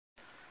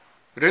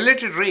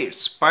Related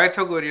rates,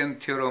 Pythagorean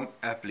theorem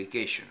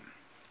application.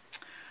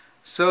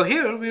 So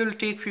here we will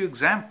take few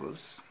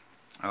examples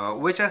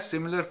which are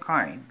similar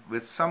kind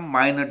with some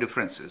minor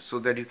differences so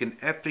that you can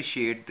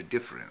appreciate the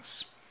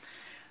difference.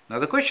 Now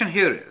the question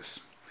here is,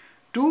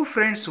 two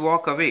friends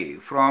walk away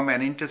from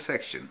an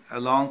intersection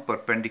along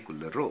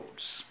perpendicular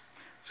roads.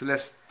 So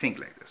let's think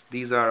like this.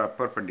 These are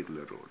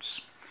perpendicular roads.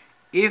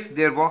 If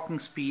their walking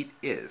speed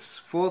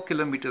is 4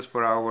 kilometers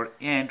per hour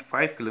and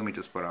 5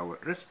 kilometers per hour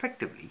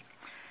respectively,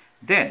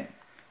 then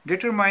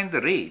determine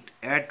the rate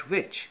at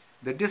which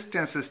the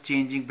distance is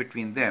changing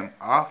between them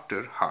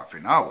after half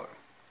an hour.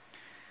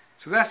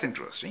 So that's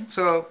interesting.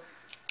 So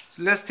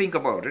let's think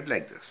about it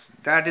like this.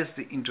 That is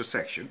the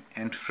intersection,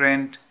 and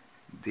friend,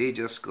 they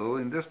just go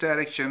in this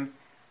direction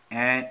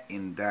and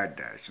in that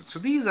direction. So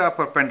these are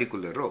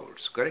perpendicular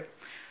roads, correct?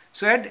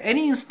 So at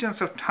any instance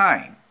of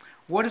time,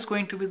 what is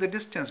going to be the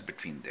distance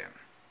between them?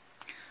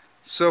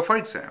 So for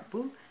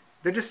example,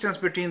 the distance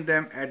between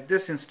them at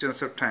this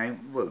instance of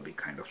time will be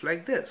kind of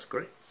like this,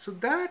 correct? So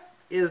that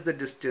is the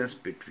distance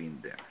between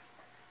them.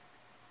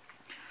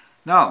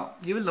 Now,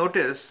 you will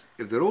notice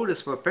if the road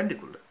is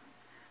perpendicular,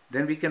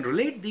 then we can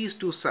relate these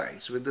two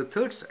sides with the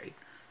third side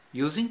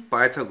using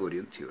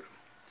Pythagorean theorem.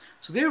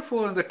 So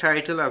therefore, in the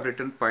title I've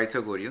written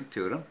Pythagorean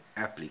theorem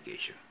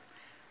application.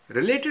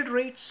 Related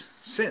rates,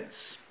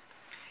 since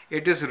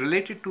it is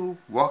related to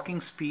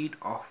walking speed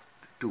of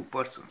two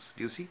persons.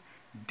 Do you see?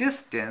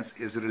 Distance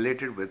is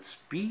related with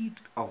speed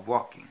of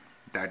walking.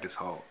 That is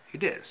how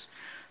it is.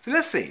 So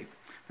let's say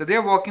that they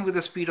are walking with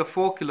a speed of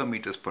 4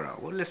 kilometers per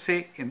hour. Let's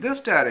say in this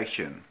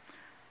direction,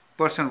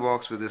 person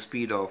walks with a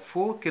speed of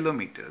 4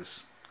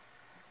 kilometers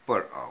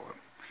per hour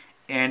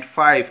and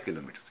 5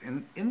 kilometers.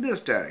 In this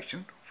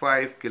direction,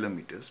 5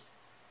 kilometers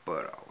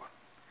per hour.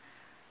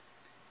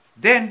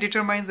 Then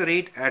determine the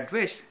rate at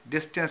which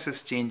distance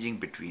is changing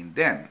between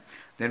them.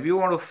 Then we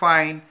want to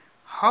find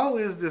how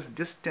is this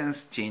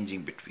distance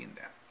changing between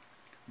them.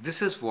 This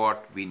is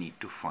what we need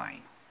to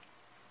find.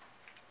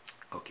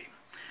 Okay.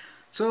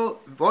 So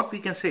what we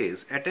can say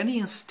is, at any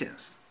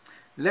instance,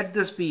 let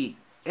this be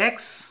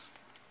x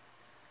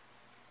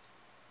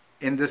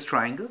in this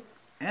triangle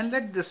and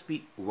let this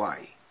be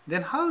y.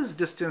 Then how is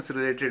distance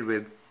related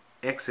with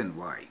x and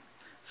y?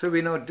 So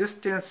we know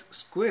distance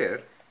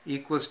square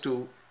equals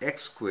to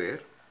x square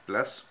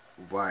plus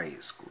y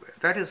square.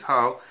 That is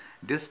how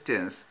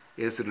distance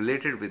is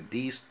related with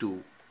these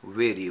two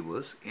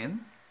variables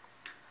in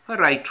a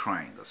right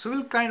triangle. So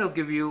we'll kind of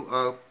give you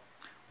a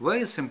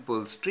very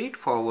simple,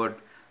 straightforward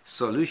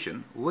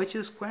solution which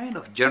is kind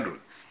of general,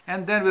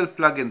 and then we'll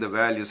plug in the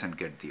values and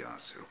get the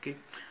answer. Okay.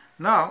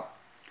 Now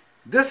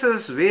this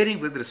is varying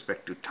with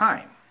respect to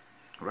time,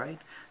 right?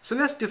 So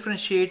let's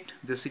differentiate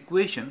this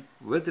equation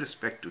with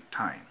respect to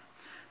time.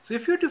 So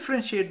if you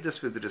differentiate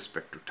this with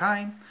respect to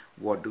time,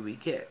 what do we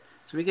get?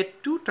 So we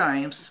get 2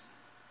 times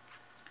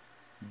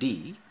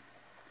d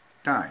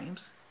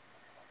times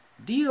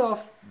d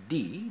of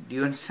d, do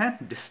you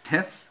understand?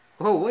 Distance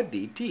over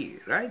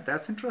dt, right?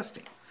 That's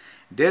interesting.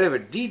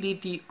 Derivative d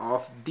dt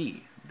of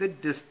d, the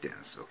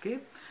distance, okay?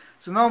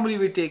 So normally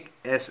we take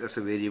s as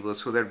a variable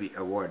so that we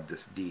avoid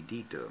this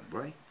dd term,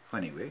 right?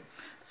 Anyway,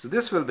 so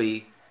this will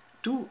be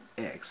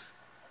 2x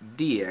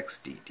dx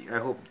dt. I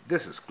hope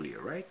this is clear,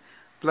 right?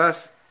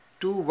 Plus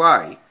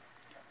 2y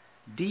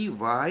dy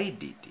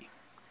dt.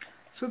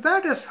 So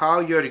that is how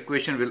your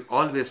equation will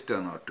always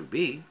turn out to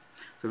be.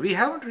 So we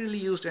haven't really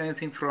used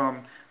anything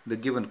from the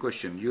given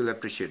question. You'll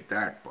appreciate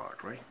that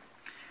part, right?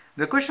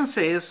 The question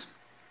says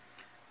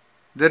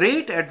the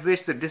rate at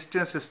which the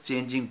distance is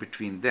changing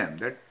between them.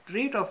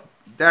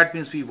 That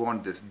means we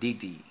want this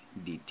dt,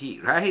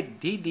 right?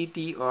 d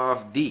dt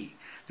of d.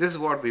 This is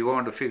what we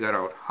want to figure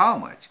out, how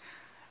much,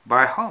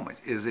 by how much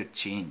is it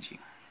changing,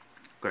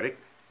 correct?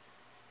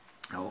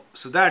 Now,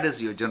 so that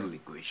is your general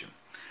equation.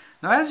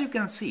 Now as you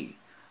can see,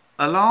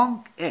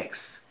 along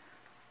x,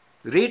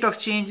 rate of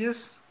change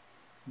is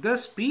the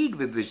speed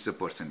with which the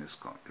person is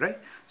going, right?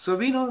 So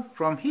we know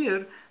from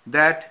here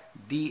that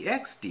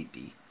dx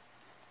dt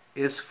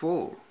is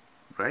 4,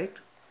 right?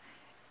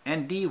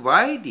 And dy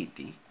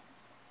dt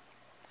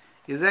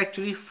is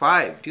actually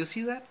 5. Do you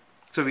see that?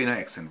 So we know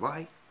x and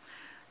y.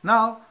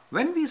 Now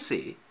when we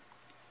say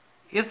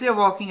if they are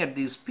walking at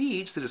these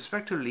speeds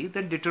respectively,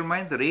 then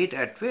determine the rate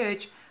at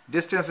which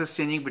distance is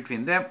changing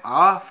between them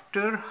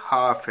after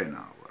half an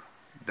hour.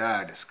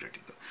 That is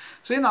critical.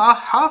 So in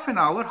half an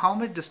hour, how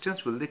much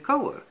distance will they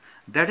cover?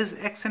 That is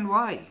x and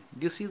y.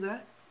 Do you see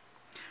that?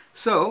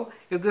 So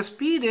if the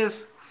speed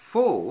is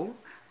 4,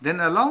 then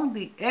along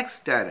the x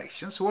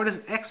direction, so what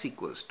is x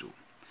equals to?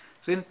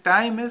 So in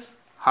time is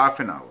half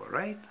an hour,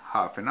 right?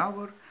 Half an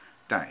hour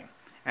time.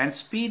 And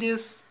speed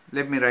is,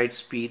 let me write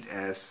speed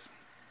as,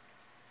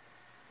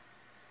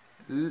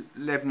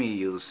 let me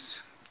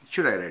use,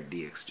 should I write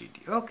dx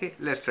dt? Okay,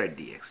 let's write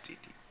dx dt,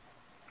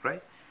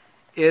 right?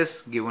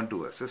 Is given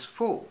to us as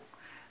 4.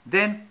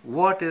 Then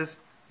what is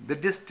the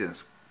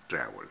distance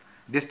traveled?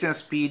 Distance,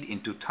 speed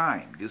into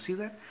time. Do you see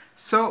that?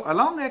 So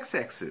along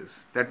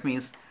x-axis, that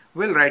means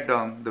we'll write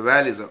down the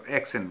values of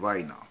x and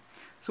y now.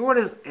 So what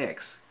is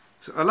x?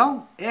 So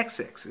along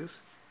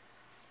x-axis,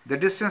 the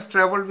distance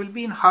traveled will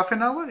be in half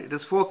an hour. It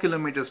is 4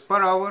 kilometers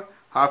per hour.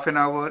 Half an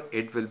hour,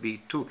 it will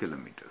be 2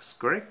 kilometers,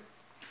 correct?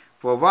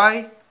 For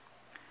y,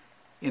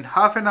 in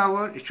half an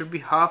hour, it should be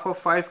half of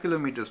 5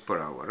 kilometers per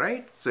hour,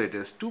 right? So it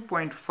is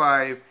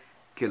 2.5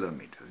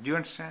 kilometers. Do you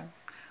understand?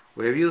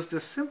 We have used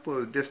this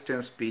simple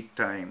distance, speed,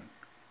 time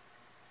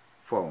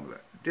formula.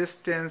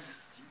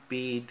 Distance,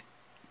 speed,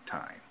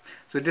 time.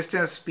 So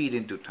distance, speed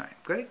into time,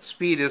 correct?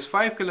 Speed is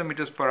 5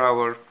 kilometers per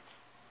hour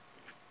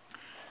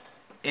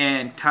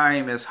and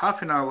time is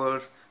half an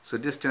hour. So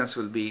distance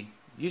will be,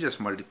 you just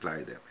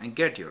multiply them and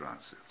get your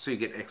answer. So you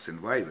get x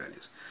and y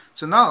values.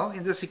 So now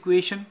in this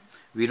equation,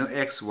 we know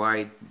x,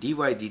 y, dy,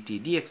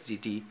 dt, dx,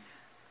 dt.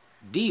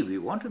 D we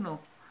want to know.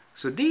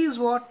 So d is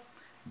what?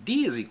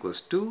 D is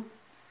equals to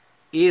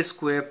a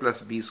square plus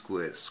b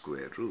square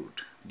square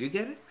root. Do you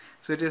get it?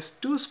 So it is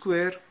 2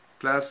 square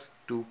plus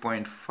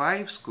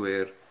 2.5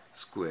 square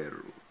square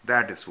root.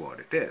 That is what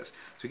it is.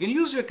 So you can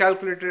use your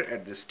calculator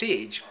at this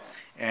stage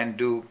and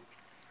do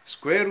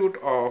square root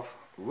of,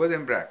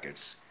 within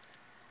brackets,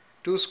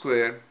 2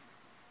 square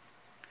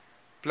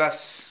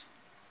plus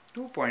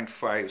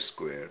 2.5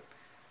 square,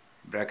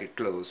 bracket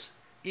close,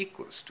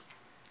 equals to.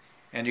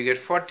 And you get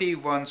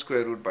 41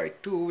 square root by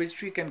 2,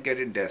 which we can get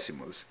in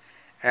decimals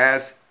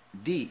as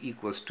d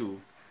equals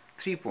to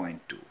 3.2,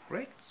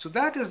 right? So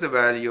that is the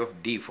value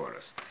of d for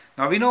us.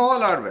 Now we know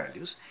all our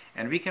values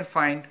and we can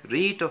find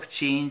rate of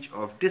change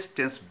of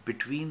distance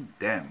between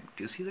them.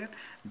 Do you see that?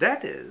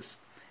 That is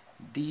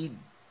d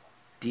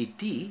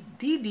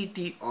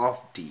dt of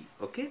d,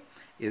 okay,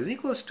 is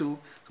equals to,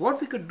 so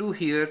what we could do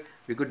here,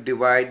 we could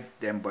divide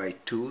them by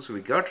 2. So we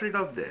got rid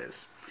of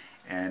this,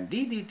 and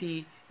d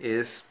dt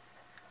is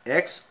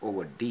x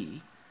over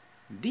d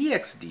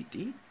dx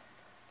dt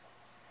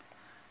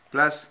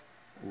plus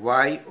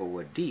y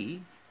over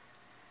d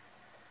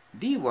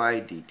dy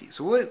dt.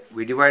 So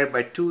we divide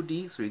by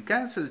 2d, so we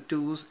cancel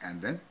 2's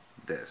and then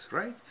this,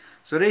 right?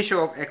 So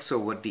ratio of x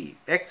over d,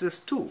 x is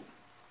 2,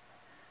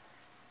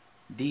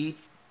 d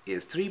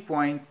is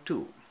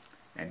 3.2,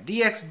 and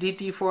dx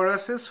dt for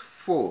us is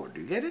 4,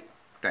 do you get it?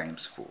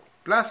 Times 4,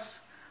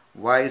 plus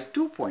y is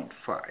 2.5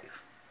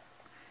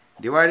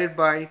 divided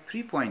by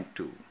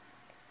 3.2,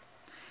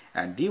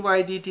 and dy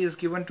dt is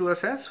given to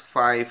us as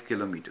 5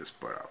 kilometers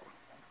per hour,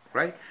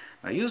 right?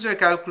 Now use your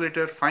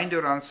calculator, find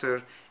your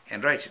answer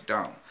and write it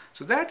down.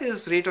 So that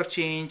is rate of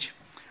change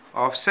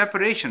of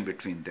separation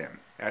between them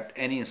at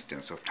any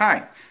instance of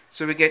time.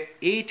 So we get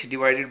 8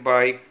 divided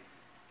by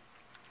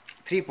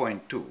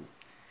 3.2,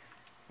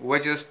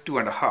 which is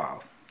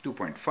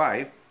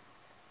 2.5,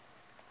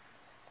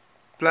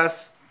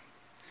 plus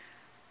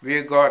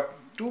we got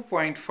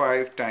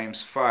 2.5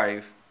 times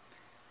 5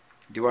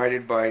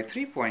 divided by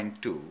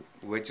 3.2,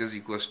 which is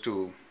equals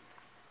to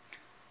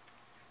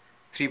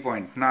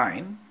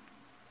 3.9.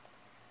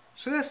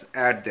 So let's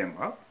add them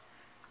up,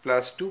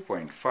 plus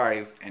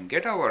 2.5, and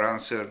get our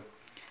answer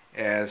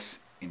as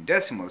in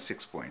decimal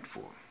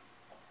 6.4.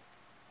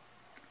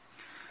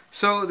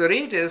 So the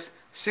rate is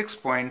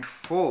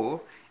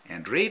 6.4,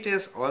 and rate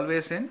is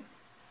always in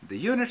the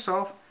units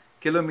of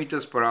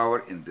kilometers per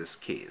hour in this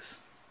case.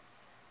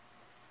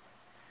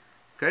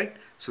 Correct?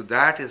 So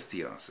that is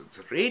the answer.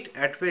 The rate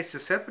at which the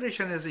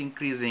separation is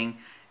increasing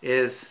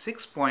is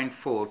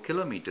 6.4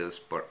 kilometers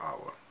per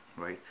hour.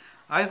 Right?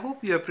 I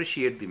hope you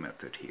appreciate the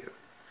method here.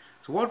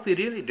 So what we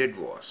really did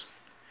was,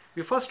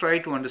 we first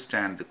tried to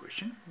understand the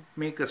question,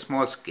 make a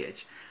small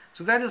sketch.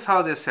 So that is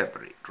how they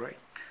separate, right?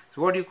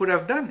 So what you could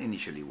have done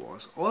initially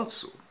was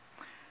also,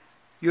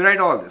 you write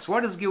all this.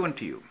 What is given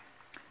to you?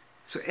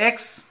 So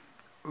x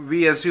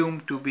we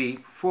assume to be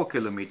 4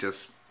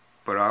 kilometers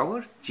per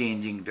hour,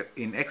 changing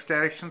in x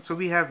direction. So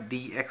we have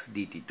dx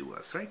dt to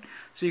us, right?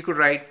 So you could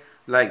write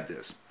like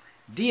this.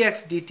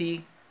 dx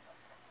dt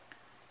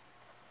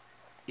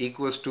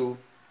equals to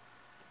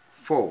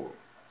 4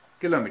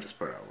 kilometers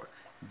per hour.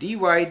 dy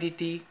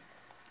dt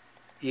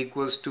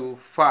equals to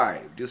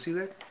 5. Do you see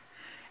that?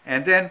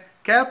 And then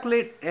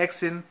calculate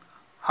x in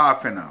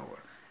half an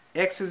hour.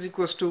 X is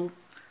equals to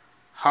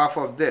half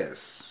of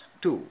this,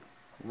 2.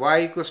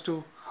 Y equals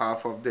to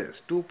half of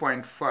this,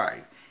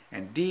 2.5.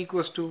 And d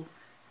equals to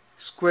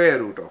square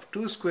root of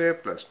 2 square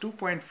plus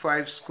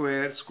 2.5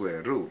 square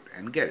square root,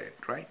 and get it,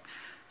 right?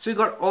 So you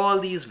got all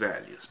these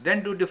values.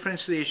 Then do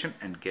differentiation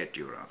and get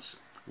your answer.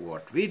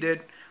 What we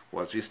did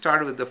was we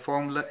started with the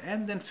formula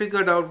and then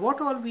figured out what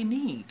all we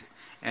need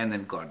and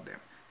then got them.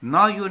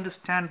 Now you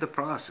understand the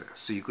process,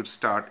 so you could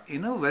start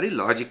in a very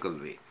logical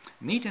way,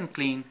 neat and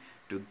clean,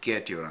 to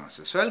get your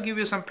answer. So I'll give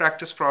you some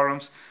practice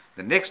problems.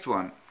 The next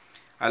one,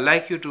 I'd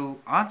like you to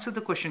answer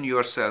the question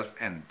yourself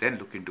and then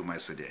look into my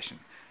suggestion.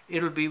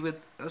 It'll be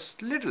with a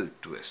little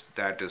twist,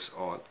 that is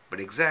all, but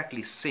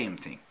exactly same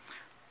thing.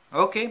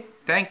 Okay,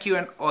 thank you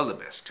and all the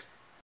best.